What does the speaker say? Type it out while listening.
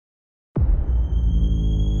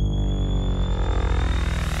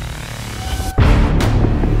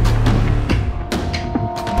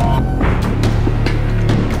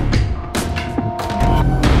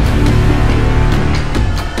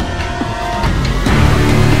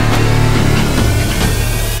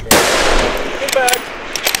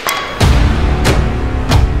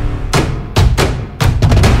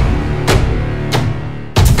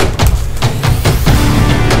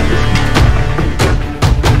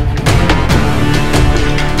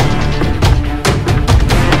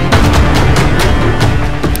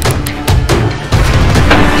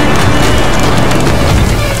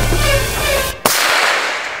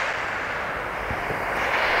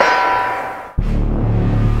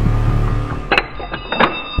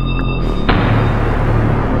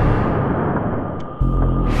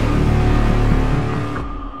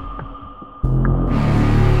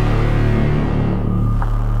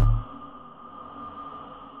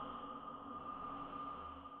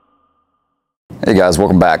Hey guys,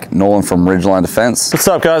 welcome back. Nolan from Ridgeline Defense. What's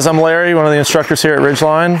up guys, I'm Larry, one of the instructors here at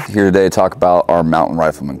Ridgeline. Here today to talk about our Mountain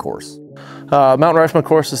Rifleman course. Mountain Rifleman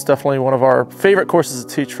Course is definitely one of our favorite courses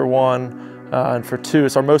to teach, for one, and for two,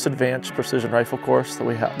 it's our most advanced precision rifle course that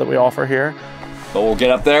we offer here. So we'll get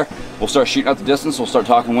up there, we'll start shooting out the distance, we'll start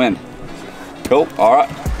talking wind. Cool, all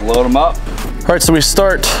right, load them up. All right, so we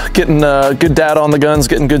start getting good data on the guns,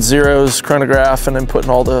 getting good zeros, chronograph, and then putting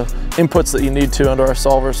all the inputs that you need to into our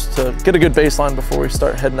solvers to get a good baseline before we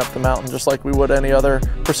start heading up the mountain, just like we would any other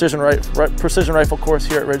precision rifle course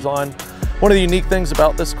here at Ridgeline. One of the unique things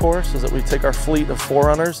about this course is that we take our fleet of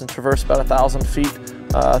forerunners and traverse about 1,000 feet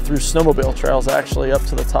through snowmobile trails, actually up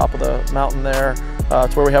to the top of the mountain there,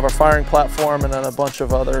 to where we have our firing platform and then a bunch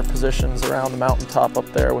of other positions around the mountaintop up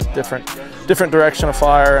there with different direction of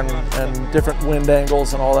fire and different wind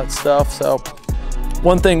angles and all that stuff. So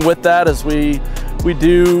one thing with that is we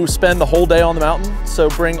do spend the whole day on the mountain, so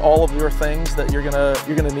bring all of your things that you're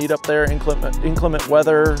gonna need up there: inclement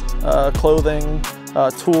weather, clothing,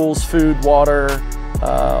 tools, food, water,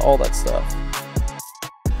 all that stuff.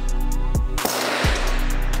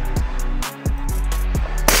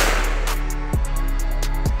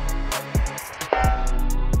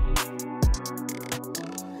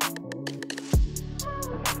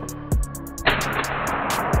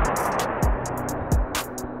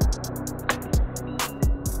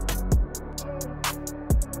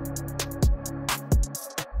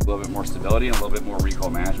 A little bit more stability and a little bit more recoil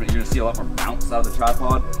management. You're gonna see a lot more bounce out of the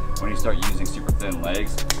tripod when you start using super thin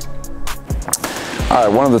legs. All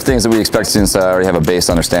right, one of the things that we expect students to already have a base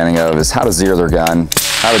understanding of is how to zero their gun,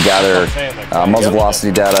 how to gather muzzle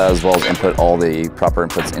velocity data, as well as input all the proper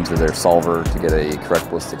inputs into their solver to get a correct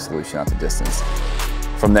ballistic solution out to distance.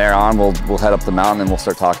 From there on, we'll head up the mountain and we'll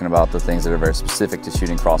start talking about the things that are very specific to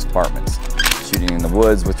shooting cross compartments. Shooting in the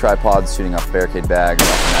woods with tripods, shooting off barricade bags,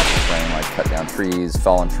 off the natural terrain, like cut down trees,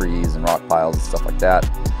 fallen trees, and rock piles and stuff like that,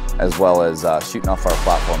 as well as shooting off our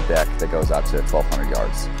platform deck that goes out to 1,200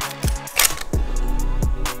 yards.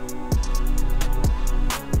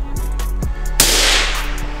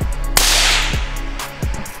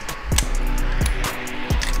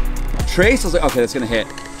 Trace, I was like, okay, that's gonna hit.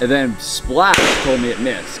 And then Splash told me it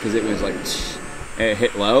missed because it was like, it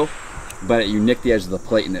hit low, but you nicked the edge of the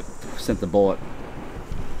plate and it sent the bullet.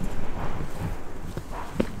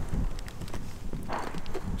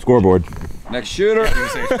 Scoreboard. Next shooter.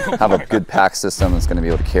 Have a good pack system that's going to be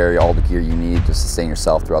able to carry all the gear you need to sustain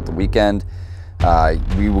yourself throughout the weekend.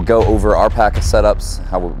 We will go over our pack of setups,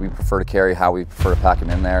 how we prefer to carry, how we prefer to pack them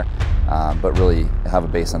in there, but really have a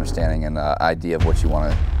base understanding and idea of what you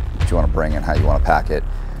want to bring and how you want to pack it.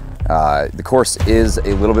 The course is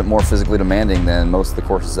a little bit more physically demanding than most of the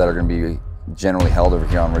courses that are going to be generally held over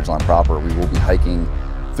here on Ridgeline proper. We will be hiking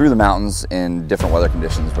through the mountains in different weather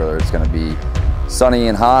conditions, whether it's going to be sunny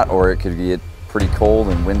and hot or it could get pretty cold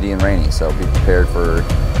and windy and rainy. So be prepared for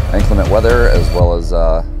inclement weather as well as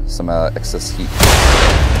some excess heat.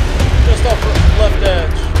 Just off the left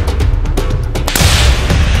edge.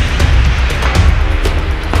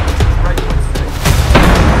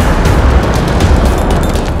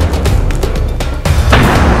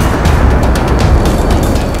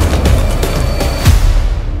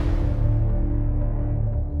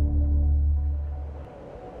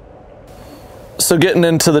 So getting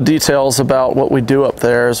into the details about what we do up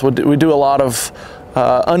there is we do a lot of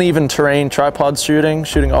uneven terrain tripod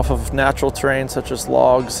shooting off of natural terrain such as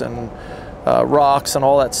logs and rocks and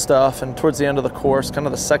all that stuff. And towards the end of the course, kind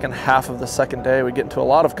of the second half of the second day, we get into a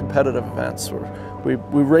lot of competitive events where we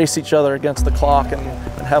race each other against the clock and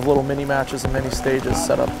have little mini matches and mini stages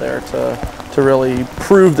set up there to really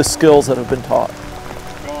prove the skills that have been taught.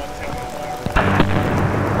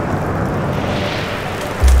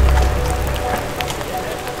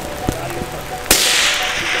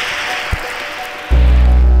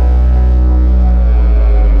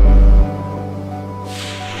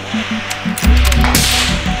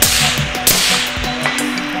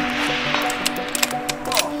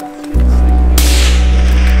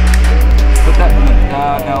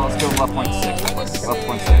 No, let's go left point 6. Left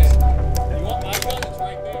point 6. You want my gun? It's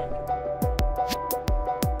right there.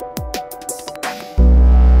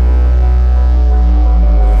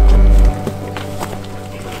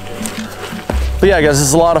 But yeah, guys, this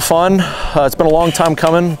is a lot of fun. It's been a long time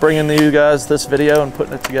coming, bringing you guys this video and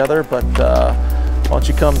putting it together. But why don't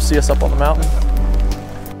you come see us up on the mountain?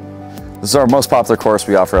 This is our most popular course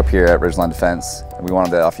we offer up here at Ridgeline Defense. We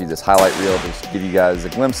wanted to offer you this highlight reel to give you guys a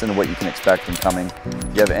glimpse into what you can expect in coming.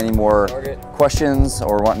 If you have any more questions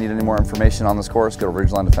or need any more information on this course, go to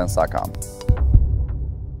ridgelinedefense.com.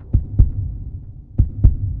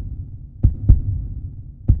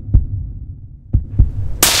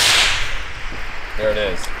 There it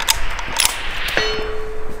is.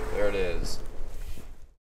 There it is.